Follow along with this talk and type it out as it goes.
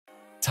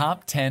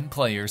Top 10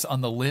 players on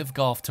the LIV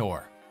Golf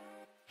Tour.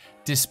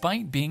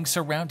 Despite being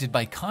surrounded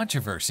by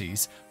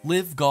controversies,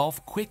 LIV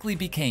Golf quickly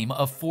became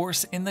a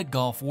force in the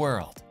golf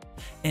world.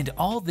 And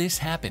all this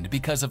happened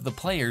because of the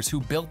players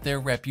who built their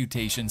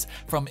reputations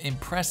from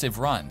impressive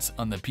runs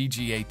on the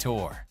PGA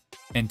Tour.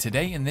 And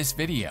today in this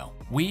video,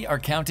 we are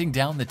counting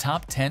down the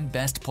top 10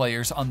 best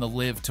players on the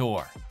LIV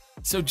Tour.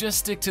 So just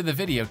stick to the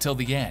video till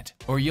the end,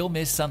 or you'll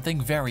miss something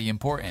very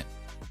important.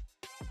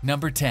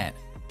 Number 10.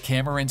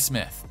 Cameron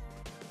Smith.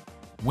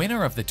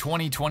 Winner of the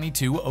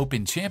 2022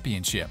 Open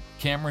Championship,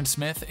 Cameron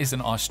Smith is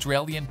an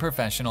Australian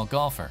professional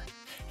golfer.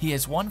 He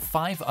has won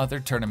 5 other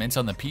tournaments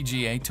on the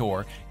PGA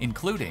Tour,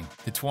 including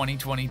the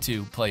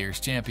 2022 Players'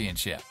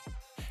 Championship.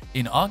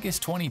 In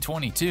August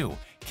 2022,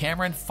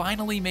 Cameron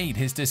finally made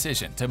his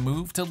decision to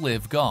move to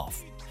LIV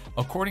Golf.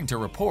 According to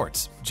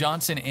reports,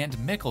 Johnson and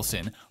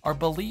Mickelson are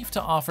believed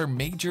to offer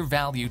major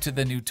value to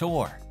the new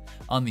tour.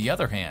 On the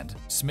other hand,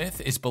 Smith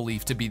is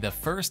believed to be the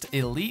first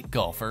elite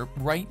golfer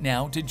right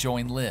now to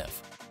join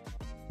LIV.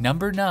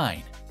 Number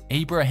 9.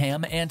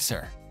 Abraham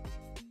Ancer.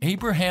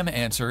 Abraham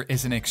Ancer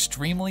is an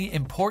extremely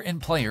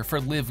important player for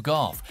LIV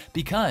Golf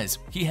because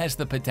he has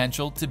the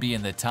potential to be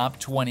in the top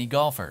 20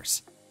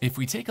 golfers. If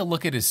we take a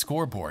look at his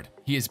scoreboard,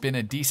 he has been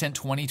a decent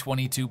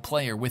 2022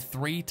 player with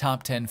 3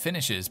 top 10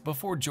 finishes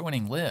before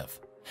joining LIV.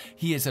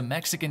 He is a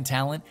Mexican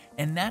talent,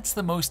 and that's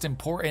the most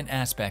important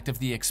aspect of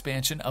the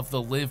expansion of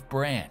the LIV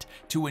brand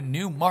to a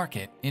new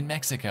market in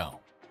Mexico.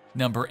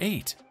 Number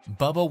 8.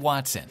 Bubba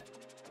Watson.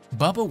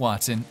 Bubba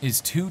Watson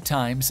is 2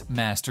 times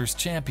Masters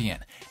champion,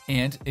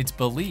 and it's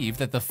believed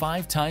that the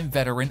 5-time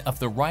veteran of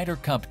the Ryder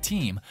Cup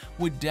team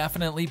would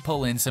definitely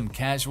pull in some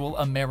casual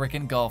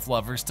American golf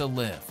lovers to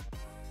LIV.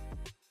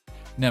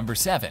 Number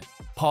 7.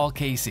 Paul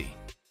Casey.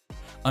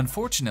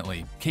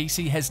 Unfortunately,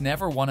 Casey has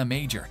never won a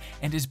major,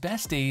 and his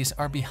best days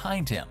are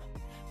behind him.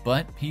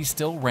 But he's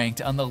still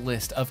ranked on the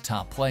list of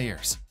top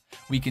players.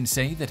 We can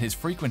say that his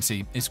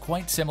frequency is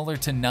quite similar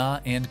to Na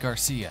and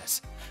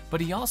Garcia's,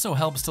 but he also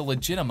helps to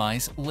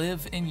legitimize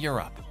LIV in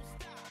Europe.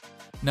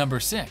 Number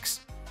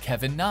 6.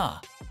 Kevin Na.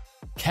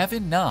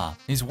 Kevin Na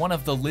is one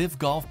of the LIV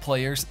Golf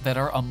players that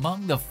are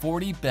among the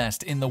 40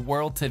 best in the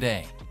world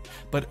today.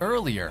 But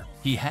earlier,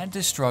 he had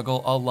to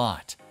struggle a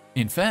lot.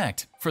 In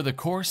fact, for the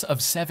course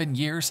of 7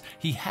 years,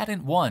 he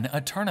hadn't won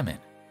a tournament.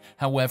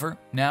 However,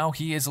 now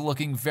he is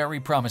looking very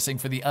promising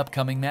for the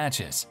upcoming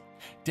matches.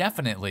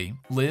 Definitely,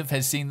 LIV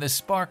has seen the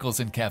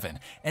sparkles in Kevin,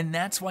 and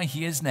that's why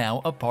he is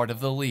now a part of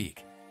the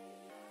league.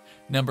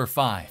 Number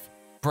 5.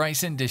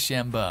 Bryson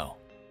DeChambeau.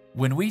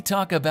 When we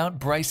talk about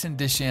Bryson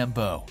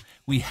DeChambeau,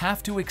 we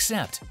have to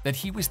accept that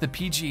he was the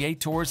PGA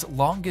Tour's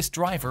longest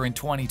driver in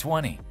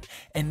 2020,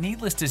 and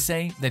needless to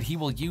say that he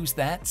will use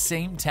that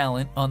same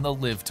talent on the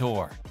LIV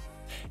Tour.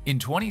 In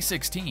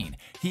 2016,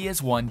 he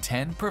has won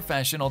 10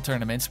 professional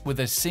tournaments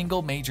with a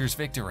single majors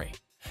victory.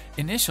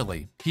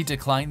 Initially, he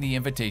declined the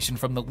invitation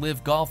from the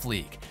LIV Golf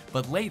League,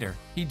 but later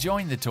he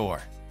joined the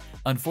tour.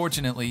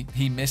 Unfortunately,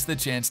 he missed the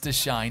chance to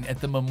shine at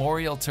the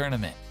Memorial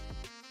Tournament.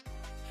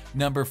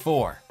 Number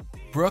 4.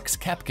 Brooks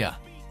Koepka.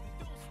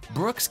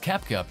 Brooks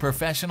Koepka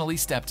professionally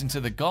stepped into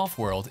the golf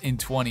world in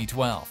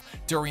 2012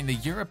 during the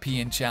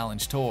European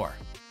Challenge Tour.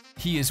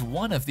 He is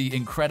one of the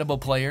incredible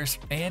players,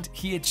 and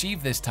he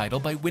achieved this title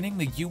by winning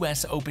the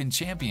US Open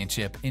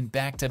Championship in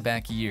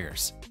back-to-back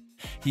years.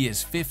 He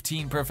has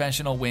 15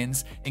 professional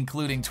wins,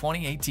 including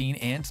 2018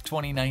 and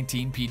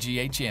 2019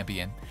 PGA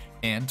Champion,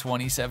 and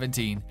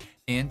 2017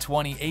 and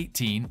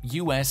 2018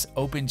 US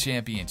Open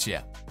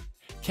Championship.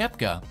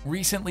 Koepka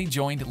recently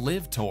joined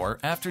LIV Tour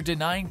after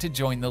denying to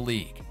join the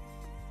league.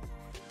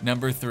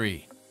 Number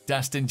 3.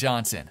 Dustin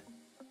Johnson.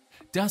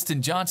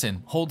 Dustin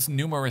Johnson holds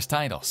numerous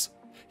titles.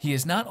 He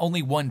has not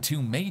only won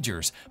 2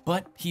 majors,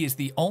 but he is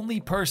the only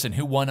person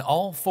who won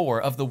all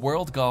 4 of the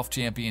World Golf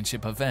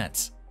Championship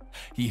events.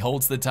 He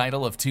holds the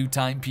title of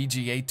 2-time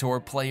PGA Tour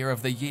Player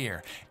of the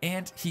Year,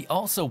 and he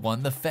also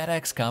won the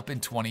FedEx Cup in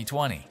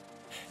 2020.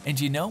 And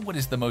you know what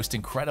is the most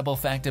incredible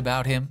fact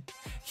about him?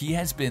 He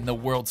has been the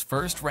world's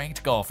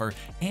first-ranked golfer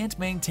and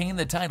maintained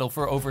the title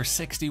for over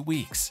 60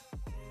 weeks.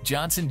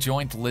 Johnson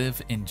joined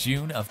LIV in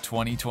June of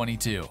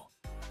 2022.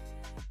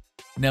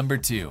 Number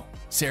 2.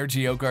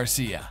 Sergio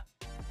Garcia.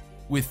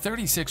 With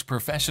 36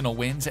 professional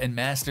wins and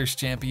Masters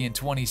champion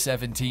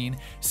 2017,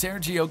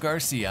 Sergio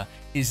Garcia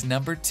is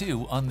number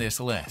 2 on this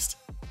list.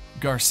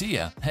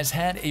 Garcia has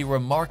had a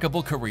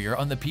remarkable career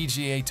on the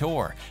PGA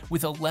Tour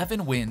with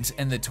 11 wins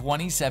and the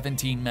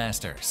 2017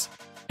 Masters.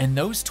 And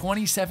those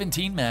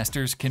 2017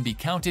 Masters can be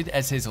counted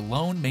as his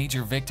lone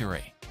major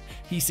victory.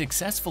 He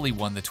successfully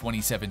won the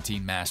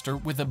 2017 Master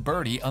with a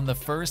birdie on the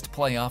first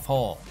playoff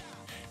hole.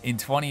 In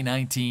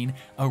 2019,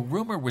 a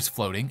rumor was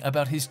floating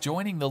about his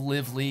joining the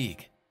LIV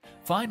League.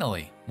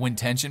 Finally, when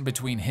tension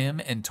between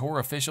him and tour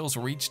officials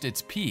reached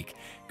its peak,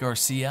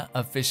 Garcia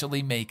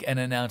officially made an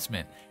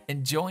announcement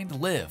and joined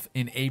LIV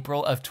in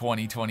April of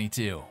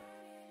 2022.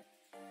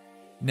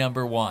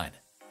 Number 1.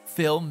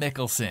 Phil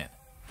Mickelson.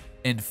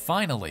 And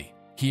finally,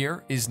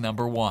 here is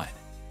number 1.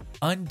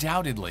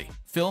 Undoubtedly,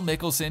 Phil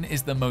Mickelson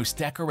is the most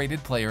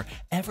decorated player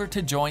ever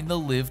to join the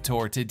LIV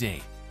Tour to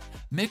date.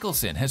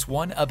 Mickelson has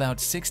won about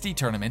 60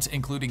 tournaments,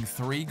 including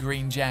 3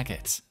 green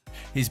jackets.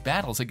 His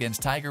battles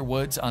against Tiger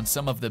Woods on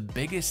some of the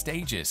biggest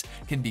stages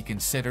can be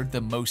considered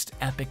the most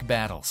epic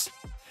battles.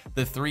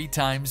 The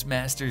 3-times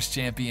Masters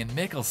champion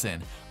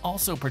Mickelson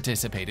also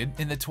participated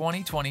in the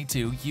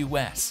 2022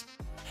 US.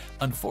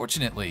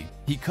 Unfortunately,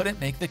 he couldn't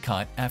make the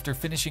cut after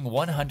finishing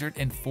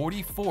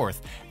 144th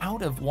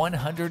out of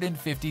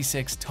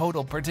 156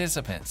 total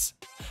participants.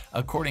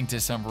 According to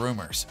some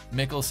rumors,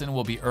 Mickelson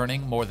will be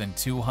earning more than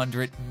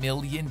 $200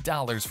 million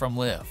from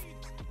LIV.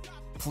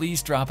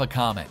 Please drop a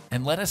comment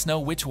and let us know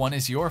which one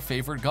is your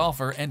favorite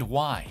golfer and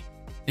why.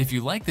 If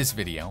you like this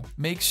video,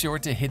 make sure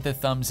to hit the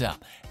thumbs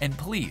up and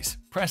please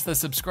press the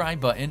subscribe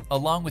button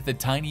along with the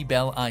tiny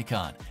bell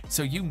icon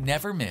so you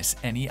never miss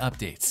any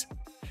updates.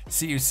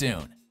 See you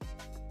soon.